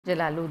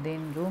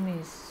Jalaluddin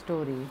Rumi's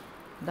story,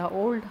 The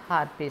Old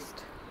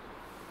Harpist.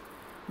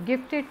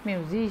 Gifted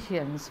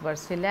musicians were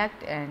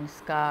select and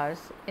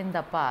scarce in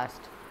the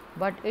past,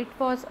 but it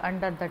was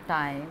under the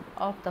time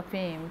of the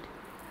famed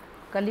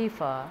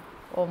Caliph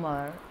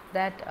Omar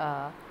that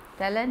a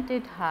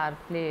talented harp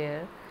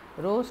player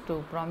rose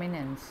to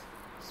prominence.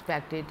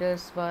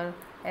 Spectators were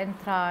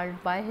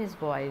enthralled by his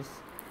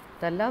voice,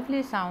 the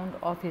lovely sound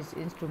of his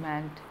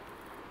instrument,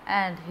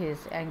 and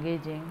his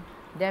engaging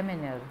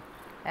demeanor,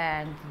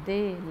 and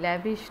they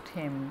lavished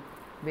him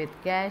with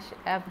cash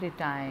every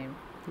time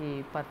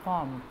he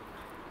performed.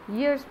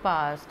 Years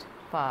passed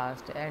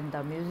fast, and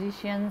the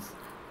musician's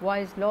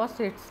voice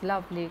lost its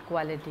lovely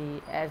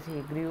quality as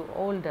he grew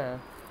older.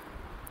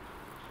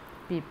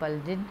 People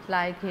didn't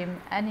like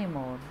him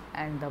anymore,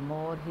 and the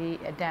more he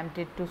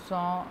attempted to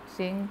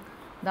sing,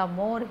 the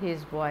more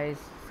his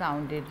voice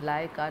sounded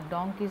like a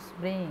donkey's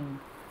braying.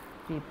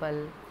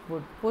 People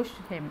would push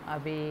him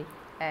away,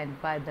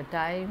 and by the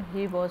time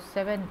he was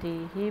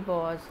 70, he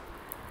was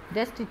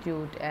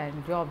destitute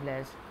and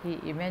jobless. He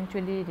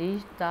eventually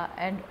reached the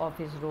end of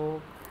his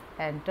rope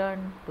and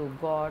turned to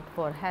God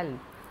for help.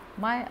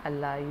 My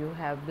Allah, you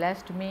have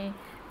blessed me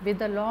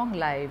with a long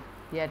life,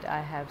 yet I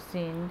have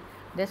sinned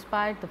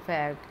despite the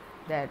fact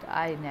that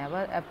I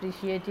never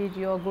appreciated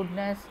your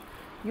goodness.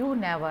 You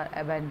never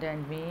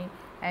abandoned me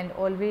and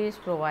always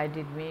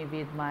provided me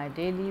with my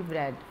daily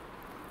bread.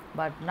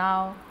 But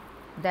now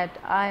that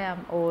I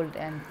am old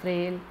and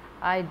frail,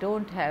 I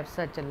don't have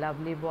such a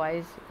lovely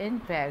voice. In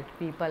fact,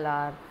 people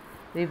are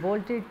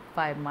revolted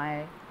by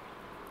my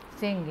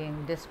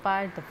singing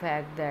despite the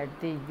fact that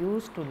they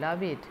used to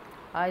love it.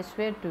 I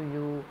swear to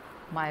you,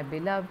 my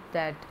beloved,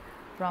 that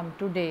from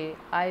today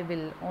I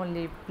will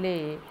only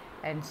play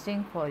and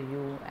sing for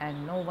you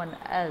and no one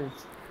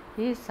else.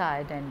 He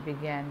sighed and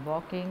began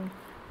walking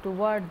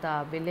toward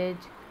the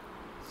village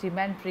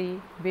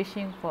cemetery,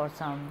 wishing for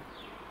some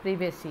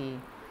privacy.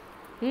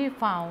 He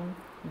found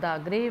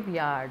the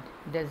graveyard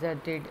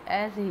deserted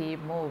as he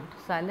moved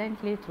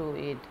silently through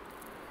it,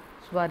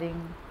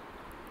 swerving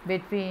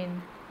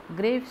between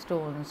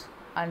gravestones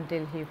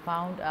until he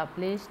found a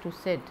place to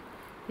sit.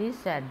 He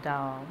sat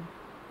down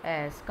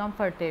as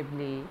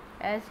comfortably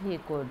as he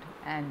could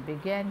and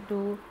began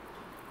to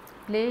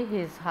play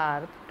his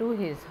harp to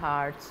his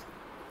heart's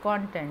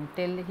content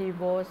till he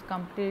was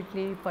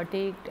completely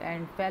fatigued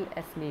and fell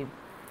asleep.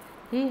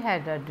 He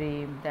had a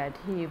dream that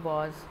he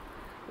was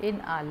in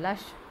a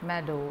lush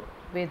meadow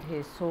with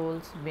his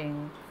soul's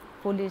wing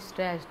fully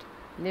stretched,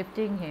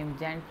 lifting him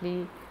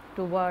gently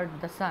toward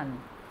the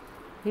sun.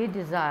 He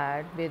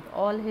desired with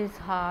all his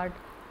heart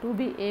to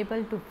be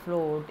able to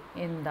float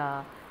in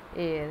the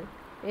air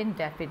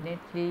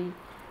indefinitely,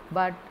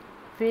 but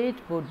fate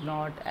would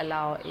not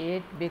allow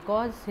it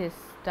because his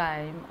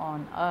time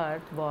on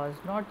earth was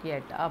not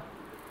yet up.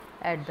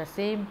 At the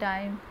same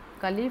time,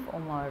 Caliph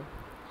Umar,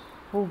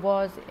 who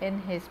was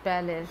in his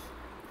palace,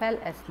 fell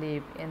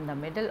asleep in the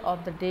middle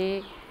of the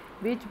day,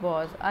 which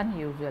was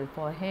unusual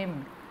for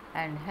him,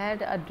 and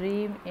had a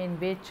dream in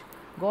which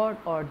God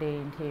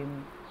ordained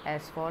him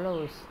as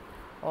follows: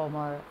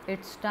 Omar,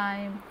 it's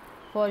time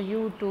for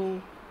you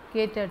to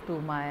cater to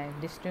my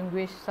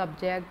distinguished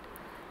subject.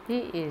 He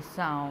is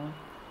sound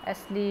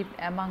asleep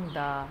among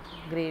the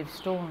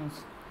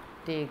gravestones.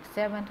 Take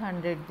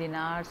 700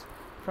 dinars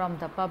from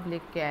the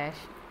public cash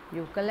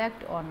you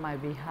collect on my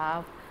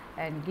behalf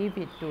and give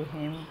it to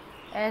him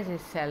as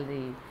his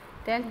salary.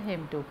 Tell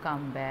him to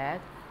come back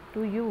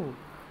to you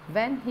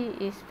when he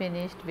is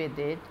finished with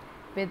it.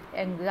 With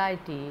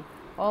anxiety,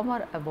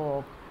 Omar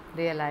awoke,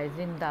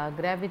 realizing the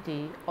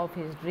gravity of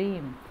his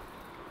dream.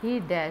 He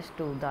dashed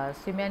to the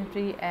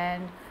cemetery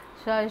and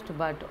searched,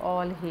 but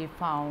all he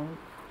found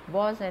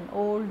was an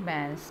old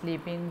man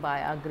sleeping by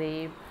a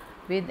grave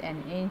with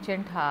an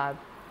ancient harp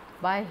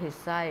by his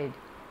side.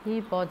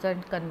 He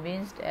wasn't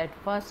convinced at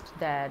first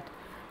that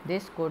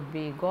this could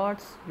be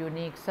God's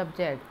unique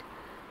subject,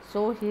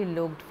 so he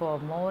looked for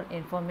more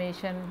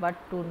information but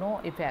to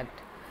no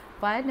effect.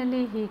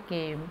 Finally, he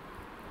came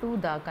to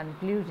the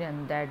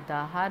conclusion that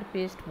the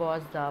harpist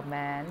was the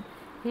man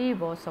he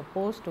was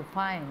supposed to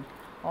find.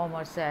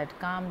 Omar sat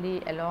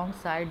calmly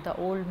alongside the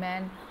old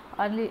man,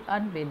 only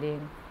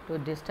unwilling to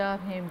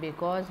disturb him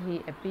because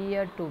he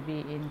appeared to be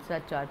in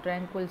such a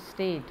tranquil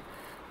state.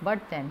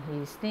 But then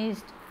he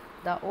sneezed.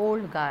 The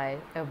old guy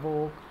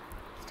awoke,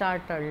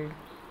 startled,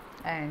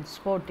 and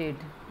spotted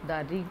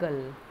the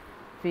regal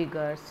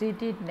figure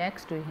seated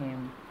next to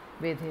him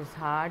with his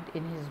heart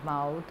in his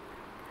mouth.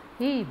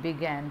 He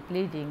began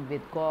pleading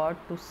with God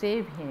to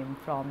save him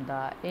from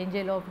the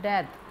angel of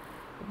death.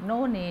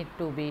 No need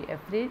to be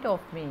afraid of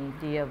me,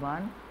 dear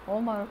one.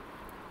 Omar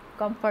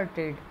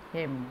comforted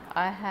him.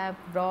 I have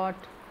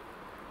brought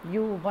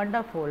you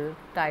wonderful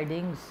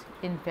tidings.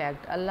 In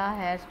fact, Allah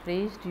has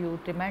praised you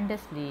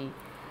tremendously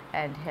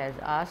and has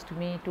asked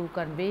me to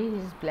convey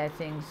His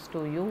blessings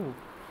to you.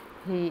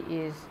 He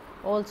is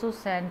also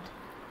sent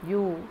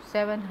you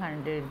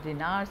 700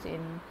 dinars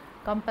in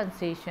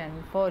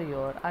compensation for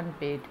your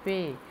unpaid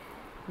pay.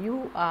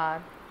 You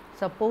are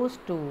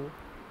supposed to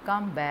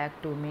come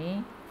back to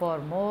me for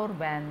more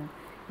when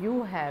you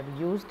have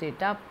used it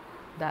up.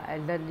 The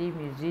elderly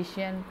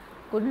musician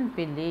couldn't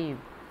believe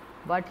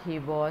what he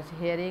was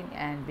hearing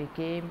and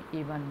became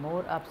even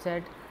more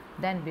upset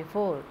than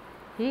before.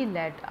 He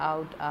let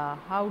out a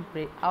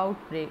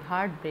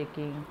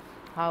heartbreaking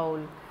howl,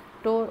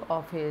 tore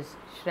off his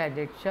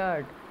shredded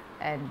shirt,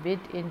 and bit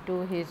into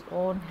his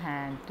own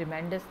hand,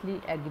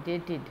 tremendously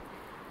agitated.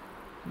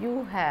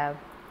 You have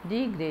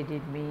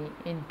degraded me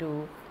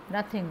into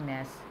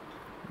nothingness.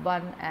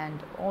 One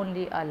and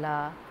only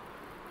Allah,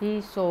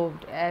 he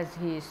sobbed as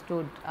he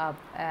stood up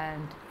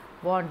and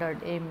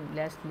wandered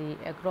aimlessly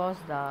across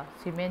the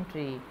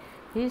cemetery.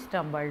 He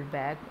stumbled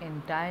back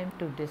in time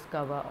to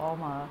discover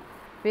Omar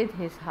with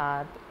his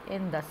harp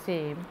in the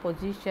same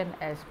position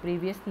as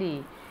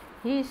previously.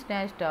 He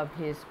snatched up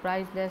his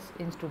priceless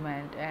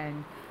instrument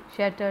and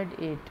shattered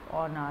it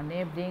on a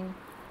neighboring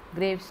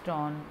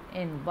gravestone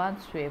in one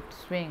swift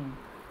swing,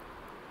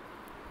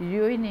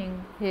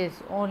 ruining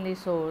his only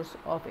source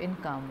of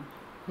income.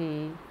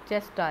 He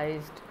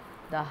chastised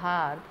the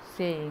harp,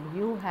 saying,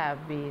 "You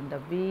have been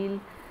the wheel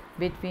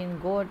between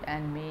God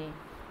and me.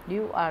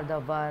 You are the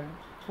one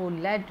who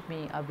led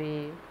me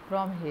away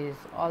from his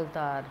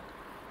altar.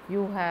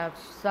 You have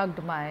sucked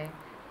my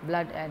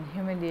blood and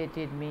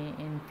humiliated me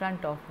in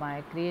front of my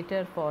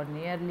Creator for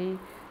nearly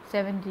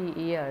 70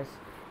 years,"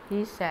 he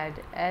said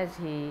as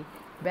he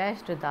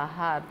bashed the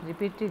harp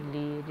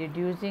repeatedly,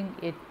 reducing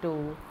it to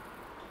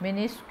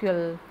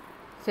minuscule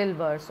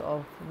silvers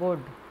of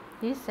wood.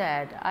 He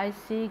said, "I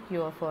seek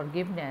your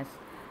forgiveness,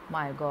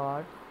 my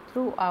God.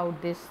 Throughout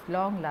this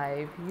long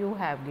life you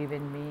have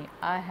given me,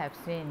 I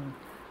have sinned.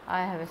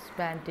 I have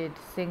spent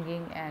it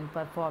singing and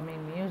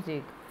performing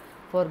music,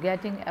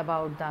 forgetting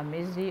about the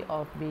misery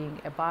of being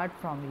apart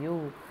from you,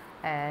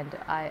 and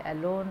I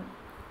alone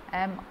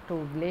am to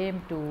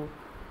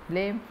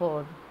blame for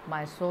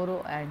my sorrow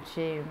and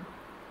shame,"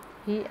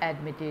 he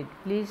admitted.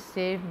 "Please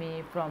save me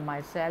from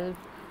myself,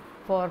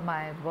 for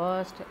my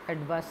worst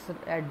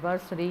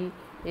adversary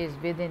is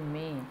within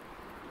me,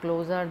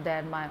 closer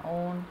than my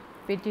own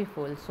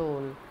pitiful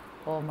soul."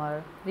 Omar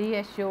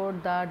reassured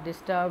the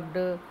disturbed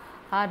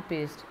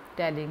harpist,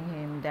 telling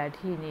him that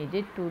he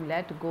needed to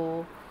let go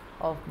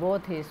of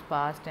both his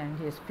past and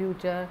his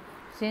future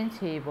since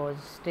he was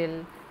still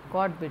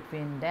caught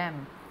between them.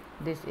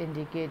 This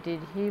indicated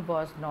he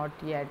was not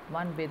yet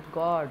one with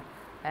God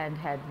and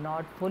had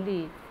not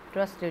fully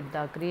trusted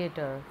the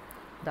Creator.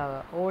 The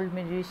old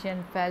musician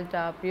felt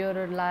a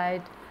purer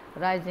light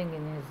rising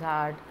in his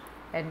heart,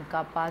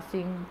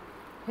 encompassing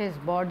his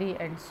body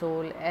and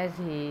soul as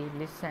he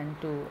listened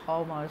to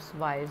Omar's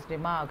wise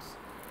remarks.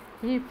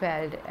 He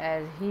felt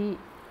as he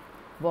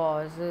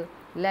was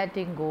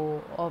letting go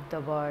of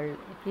the world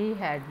he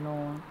had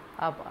known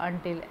up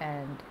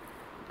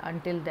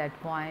until that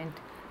point,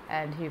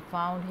 and he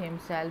found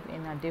himself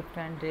in a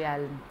different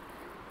realm,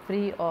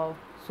 free of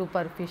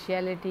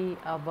superficiality,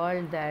 a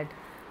world that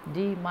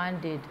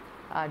demanded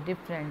a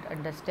different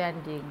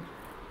understanding,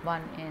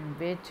 one in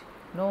which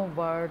no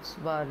words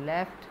were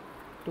left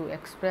to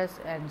express,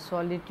 and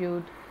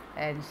solitude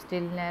and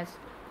stillness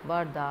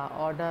were the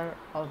order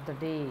of the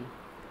day.